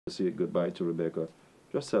say goodbye to Rebecca,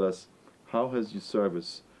 just tell us, how has your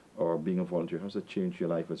service or being a volunteer, how has it changed your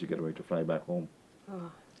life as you get ready to fly back home?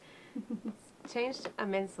 Oh, changed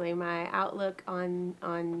immensely. My outlook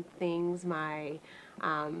on things, my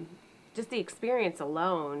just the experience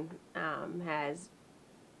alone has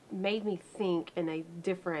made me think in a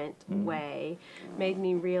different way. Made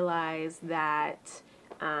me realize that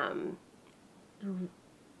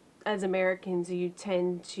as Americans, you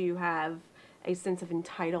tend to have a sense of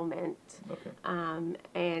entitlement, Okay.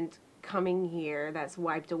 and coming here, that's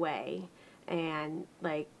wiped away. And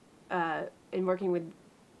like in working with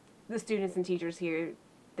the students and teachers here,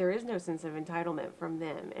 there is no sense of entitlement from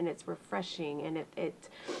them, and it's refreshing, and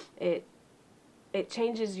it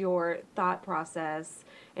changes your thought process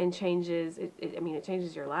and changes it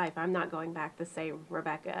changes your life. I'm not going back the same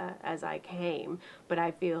Rebecca as I came, but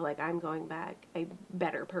I feel like I'm going back a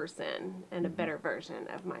better person and a better version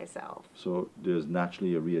of myself. So there's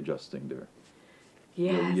naturally a readjusting there.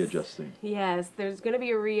 You're Yes. readjusting. Yes, there's going to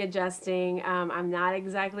be a readjusting. I'm not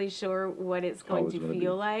exactly sure what it's going it's to gonna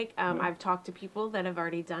feel be. like. Yeah. I've talked to people that have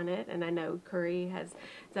already done it, and I know Curry has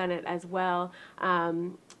done it as well.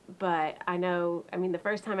 But I know, the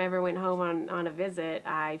first time I ever went home on a visit,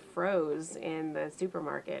 I froze in the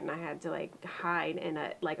supermarket, and I had to like hide in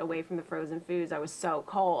away from the frozen foods. I was so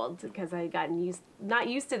cold because I had gotten not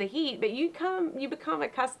used to the heat, but you become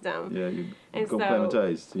accustomed. Yeah, you And become so,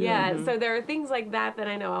 acclimatized. yeah, so there are things like that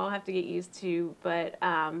I know I'll have to get used to. But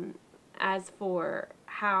as for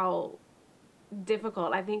how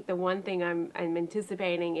difficult, I think the one thing I'm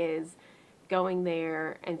anticipating is going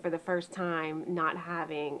there and for the first time not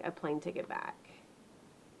having a plane ticket back.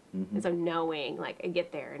 And so knowing, like, I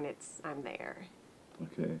get there and I'm there.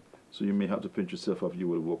 Okay. So you may have to pinch yourself up. You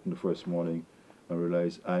would have woken the first morning and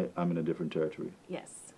realize I'm in a different territory. Yes.